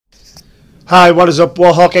Hi, what is up?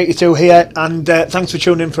 Warhawk82 here, and thanks for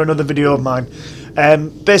tuning in for another video of mine.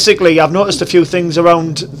 Basically, I've noticed a few things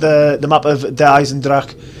around the map of the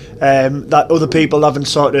Eisendrache that other people haven't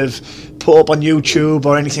sort of put up on YouTube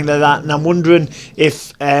or anything like that, and I'm wondering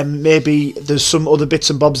if maybe there's some other bits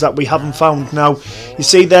and bobs that we haven't found. Now, you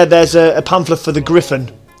see there's a pamphlet for the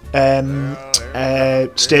Griffin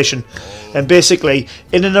station, and basically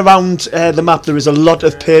in and around the map there is a lot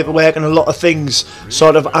of paperwork and a lot of things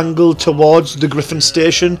sort of angled towards the Griffin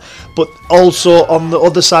station, but also on the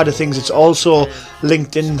other side of things it's also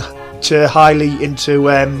linked in to highly into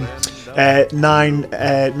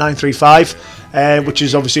 935, which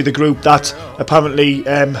is obviously the group that apparently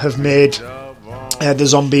have made the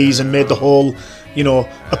zombies and made the whole, you know,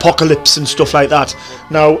 apocalypse and stuff like that.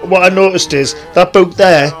 Now, what I noticed is that book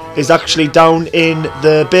there is actually down in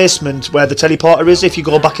the basement where the teleporter is. If you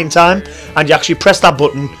go back in time and you actually press that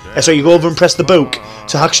button, so you go over and press the book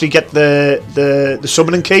to actually get the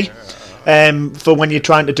summoning key for when you're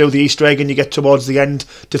trying to do the Easter egg and you get towards the end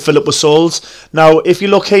to fill up with souls. Now, if you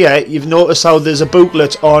look here, you've noticed how there's a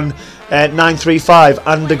booklet on 935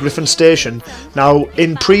 and the Griffin station. Now,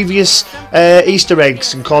 in previous Easter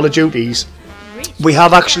eggs and Call of Duties, we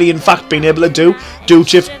have actually in fact been able to do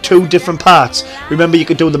two different parts. Remember, you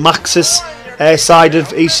could do the Maxis side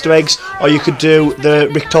of Easter eggs, or you could do the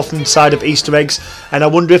Richtofen side of Easter eggs, and I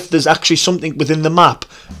wonder if there's actually something within the map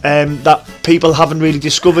that people haven't really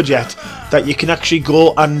discovered yet, that you can actually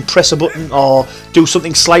go and press a button or do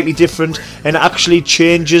something slightly different and it actually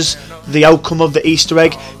changes the outcome of the Easter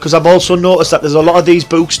egg. Because I've also noticed that there's a lot of these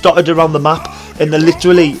books dotted around the map, and they're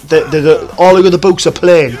literally all the other books are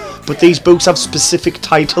plain, but these books have specific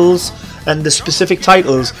titles, and the specific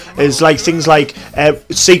titles is like things like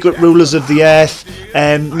secret rulers of the earth,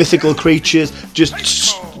 mythical creatures,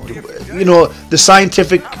 just, you know, the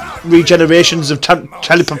scientific regenerations of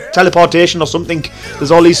teleportation or something.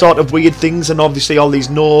 There's all these sort of weird things, and obviously all these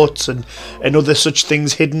notes and other such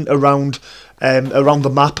things hidden around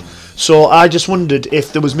the map. So I just wondered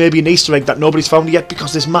if there was maybe an Easter egg that nobody's found yet,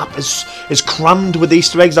 because this map is crammed with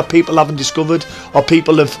Easter eggs that people haven't discovered, or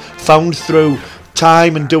people have found through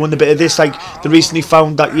time and doing a bit of this. Like, they recently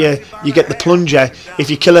found that you get the plunger. If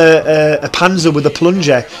you kill a panzer with a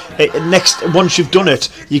plunger, once you've done it,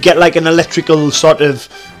 you get like an electrical sort of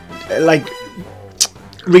like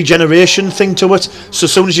regeneration thing to it. So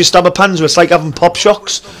as soon as you stab a panzer, it's like having pop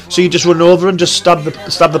shocks, so you just run over and just stab the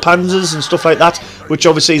panzers and stuff like that, which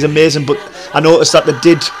obviously is amazing. But I noticed that they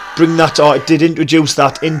did bring that, or it did introduce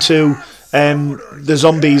that into the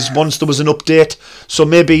zombies once there was an update. So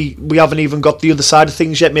maybe we haven't even got the other side of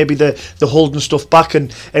things yet. Maybe they're holding stuff back,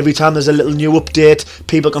 and every time there's a little new update,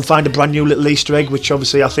 people can find a brand new little Easter egg, which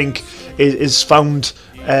obviously I think is found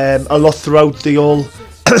a lot throughout the whole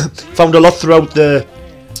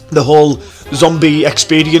the whole zombie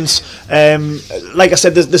experience. Like I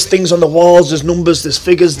said, there's things on the walls, there's numbers, there's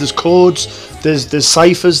figures, there's codes, there's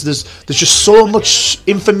ciphers, there's just so much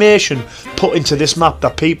information put into this map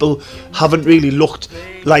that people haven't really looked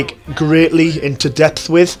like greatly into depth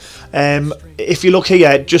with. If you look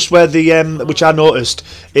here, just where the which I noticed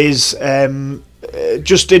is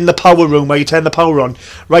just in the power room where you turn the power on,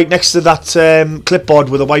 right next to that clipboard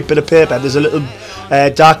with a white bit of paper, there's a little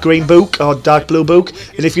dark green book or dark blue book,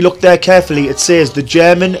 and if you look there carefully, it says the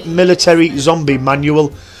German Military Zombie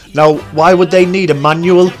Manual. Now, why would they need a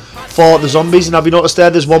manual for the zombies? And have you noticed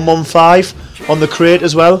there's 115 on the crate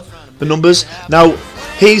as well, the numbers. Now,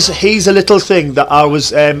 he's a little thing that I was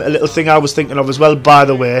thinking of as well, by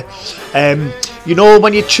the way. You know,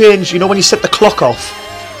 when you change, you know, when you set the clock off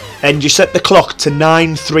and you set the clock to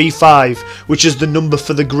 935, which is the number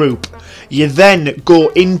for the group, you then go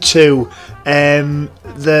into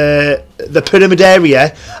the pyramid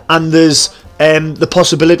area, and there's the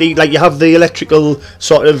possibility, like, you have the electrical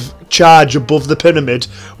sort of charge above the pyramid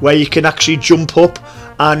where you can actually jump up,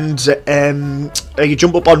 and you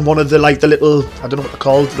jump up on one of the, like, the little, I don't know what they're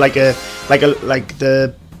called, like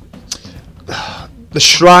the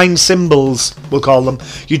shrine symbols, we'll call them.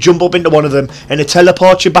 You jump up into one of them and it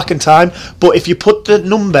teleports you back in time. But if you put the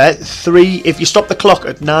number 3, if you stop the clock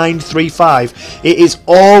at 935, it is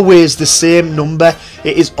always the same number.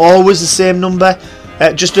 It is always the same number.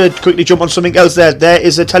 Just to quickly jump on something else, there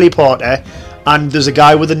is a teleporter, and there's a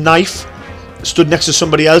guy with a knife stood next to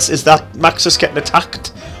somebody else. Is that Maxis getting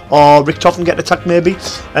attacked, or Richtofen getting attacked maybe?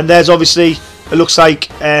 And there's obviously, it looks like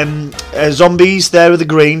zombies there with the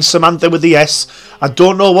green, Samantha with the S. I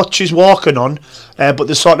don't know what she's walking on, but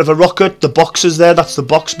there's sort of a rocket, the boxes there, that's the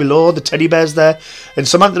box below, the teddy bears there. And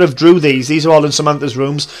Samantha have drew these are all in Samantha's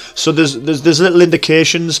rooms. So there's little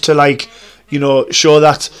indications to, like, you know, show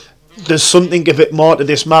that there's something a bit more to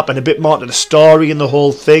this map and a bit more to the story and the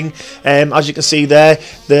whole thing. As you can see there,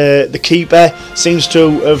 the keeper seems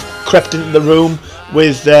to have crept into the room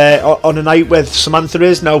with on a night where Samantha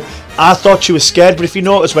is. Now, I thought she was scared, but if you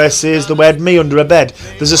notice where it says the word me under her bed,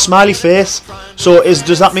 there's a smiley face. So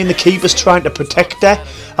does that mean the keeper's trying to protect her,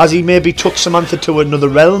 as he maybe took Samantha to another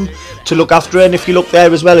realm to look after her? And if you look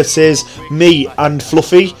there as well, it says me and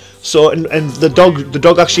Fluffy. So and the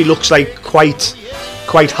dog actually looks like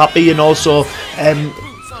quite happy, and also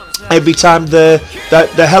every time the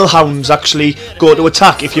hellhounds actually go to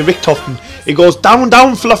attack, if you're Richtofen, it goes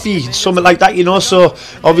down Fluffy, something like that, you know. So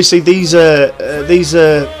obviously these are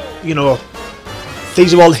you know,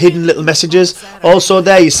 these are all hidden little messages. Also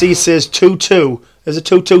there you see it says 22. There's a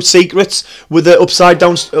 22 secrets with the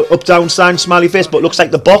up down sign smiley face, but it looks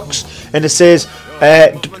like the box, and it says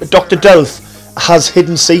Dr. Delph has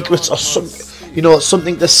hidden secrets or something. You know,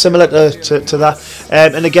 something that's similar to that.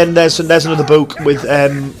 And again, there's another book with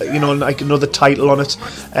you know, like another title on it.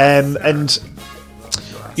 And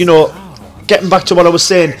you know, getting back to what I was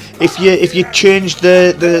saying, if you change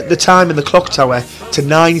the time in the clock tower to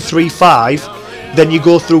 9:35, then you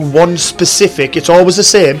go through one specific, it's always the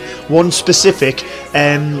same, one specific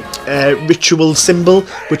ritual symbol,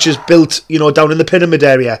 which is built, you know, down in the pyramid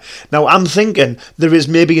area. Now I'm thinking there is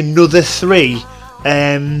maybe another three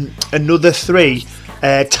times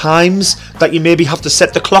that you maybe have to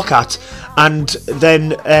set the clock at, and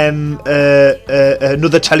then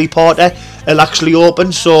another teleporter will actually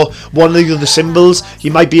open. So one of the other symbols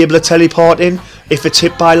you might be able to teleport in. If it's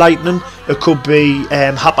hit by lightning, it could be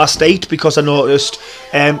 8:30, because I noticed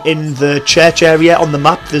in the church area on the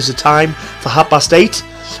map there's a time for 8:30.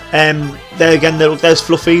 There again, there's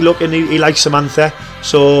Fluffy. Look, and he likes Samantha.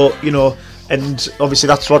 So you know, and obviously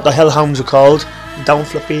that's what the hellhounds are called. Down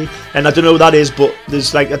Fluffy, and I don't know who that is, but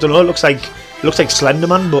there's like, I don't know, it looks like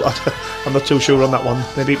Slenderman, but I'm not too sure on that one.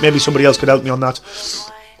 Maybe somebody else could help me on that.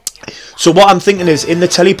 So what I'm thinking is, in the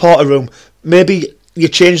teleporter room, maybe you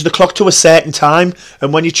change the clock to a certain time,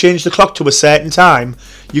 and when you change the clock to a certain time,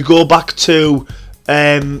 you go back to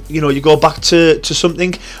you know, you go back to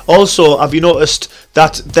something. Also, have you noticed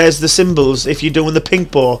that there's the symbols, if you're doing the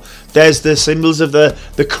pink bow, there's the symbols of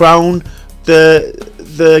the crown,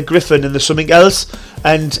 the griffin, and the something else,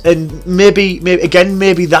 and maybe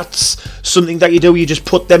that's something that you do. You just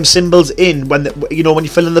put them symbols in when you know, when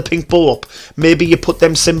you're filling the pink bow up. Maybe you put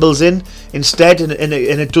them symbols in instead, and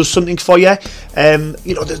it does something for you.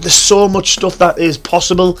 You know, there's so much stuff that is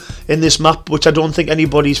possible in this map, which I don't think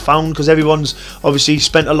anybody's found, because everyone's obviously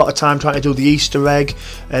spent a lot of time trying to do the Easter egg,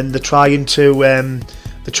 and they're trying to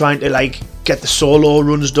like get the solo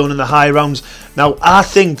runs done in the high rounds. Now I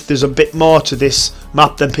think there's a bit more to this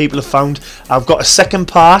map than people have found. I've got a second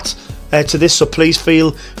part to this, so please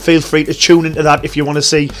feel free to tune into that if you want to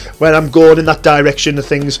see where I'm going in that direction of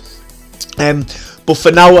things. But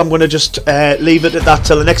for now, I'm going to just leave it at that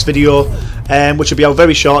till the next video, which will be out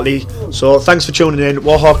very shortly. So thanks for tuning in.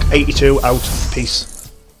 Warhawk82 out. Peace.